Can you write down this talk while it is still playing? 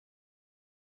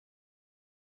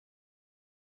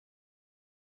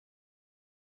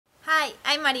Hi,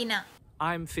 I'm Marina.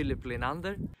 I'm Philip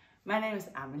Linander. My name is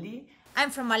Amelie. I'm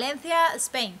from Valencia,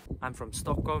 Spain. I'm from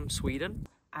Stockholm, Sweden.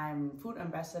 I'm food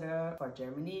ambassador for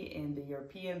Germany in the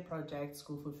European project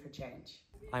School Food for Change.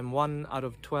 I'm one out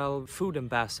of 12 food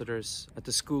ambassadors at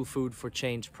the School Food for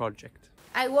Change project.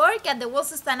 I work at the World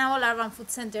Sustainable Urban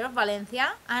Food Center of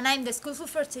Valencia, and I'm the School Food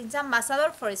for Change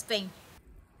ambassador for Spain.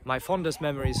 My fondest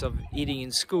memories of eating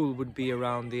in school would be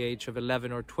around the age of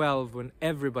 11 or 12 when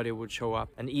everybody would show up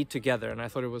and eat together, and I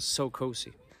thought it was so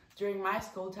cozy. During my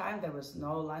school time, there was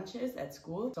no lunches at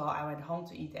school, so I went home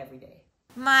to eat every day.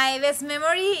 My best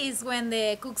memory is when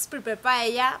the cooks prepare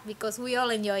paella because we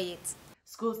all enjoy it.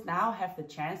 Schools now have the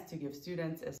chance to give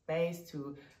students a space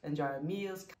to enjoy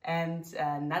meals and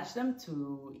nudge them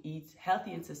to eat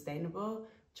healthy and sustainable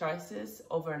choices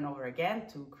over and over again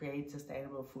to create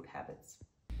sustainable food habits.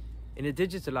 In a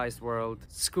digitalized world,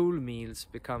 school meals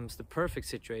becomes the perfect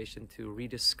situation to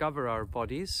rediscover our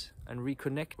bodies and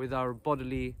reconnect with our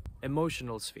bodily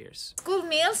emotional spheres. School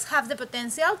meals have the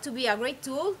potential to be a great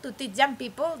tool to teach young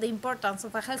people the importance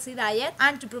of a healthy diet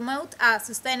and to promote a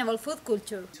sustainable food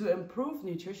culture. To improve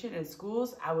nutrition in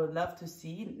schools, I would love to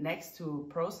see, next to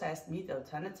processed meat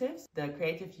alternatives, the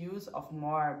creative use of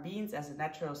more beans as a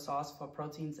natural source for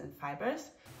proteins and fibers.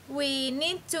 We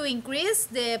need to increase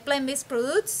the plant-based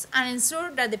products and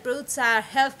ensure that the products are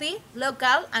healthy,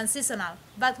 local and seasonal,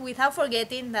 but without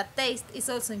forgetting that taste is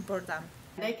also important.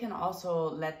 They can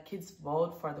also let kids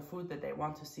vote for the food that they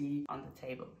want to see on the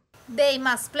table. They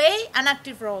must play an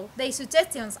active role. Their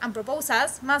suggestions and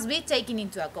proposals must be taken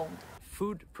into account.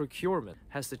 Food procurement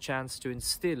has the chance to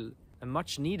instill a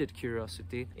much needed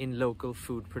curiosity in local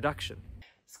food production.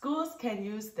 Schools can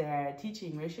use their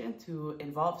teaching mission to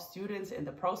involve students in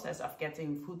the process of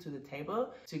getting food to the table,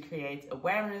 to create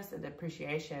awareness and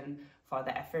appreciation for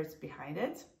the efforts behind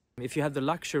it. If you have the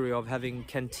luxury of having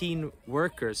canteen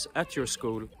workers at your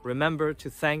school, remember to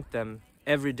thank them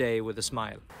every day with a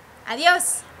smile.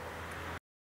 Adiós!